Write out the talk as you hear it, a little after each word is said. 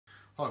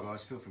Hi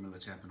guys, Phil from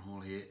Millichamp and Hall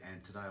here,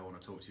 and today I want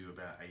to talk to you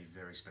about a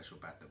very special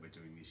bat that we're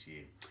doing this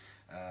year.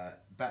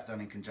 Bat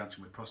done in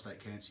conjunction with Prostate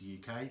Cancer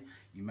UK.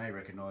 You may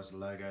recognise the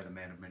logo, the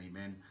man of many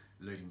men,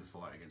 leading the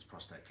fight against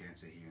prostate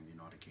cancer here in the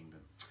United Kingdom.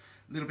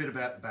 A little bit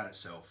about the bat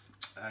itself.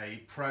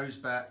 A pros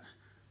bat,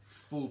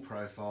 full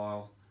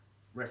profile,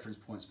 reference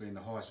points being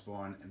the high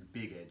spine and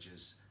big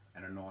edges,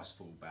 and a nice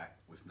full back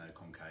with no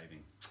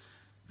concaving.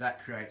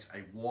 That creates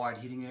a wide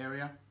hitting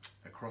area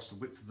across the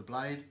width of the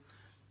blade.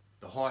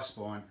 The high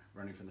spine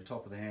running from the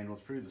top of the handle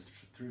through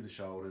the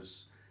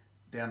shoulders,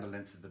 down the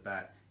length of the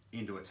bat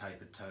into a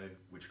tapered toe,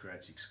 which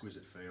creates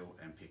exquisite feel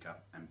and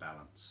pickup and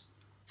balance.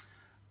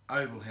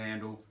 Oval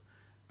handle,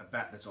 a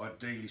bat that's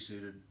ideally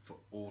suited for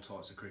all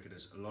types of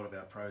cricketers. A lot of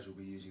our pros will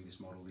be using this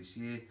model this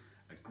year.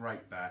 A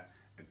great bat,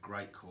 a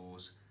great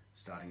cause,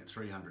 starting at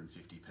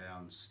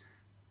 £350.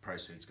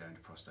 Proceeds going to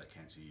Prostate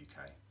Cancer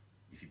UK.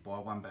 If you buy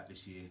one bat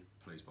this year,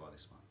 please buy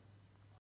this one.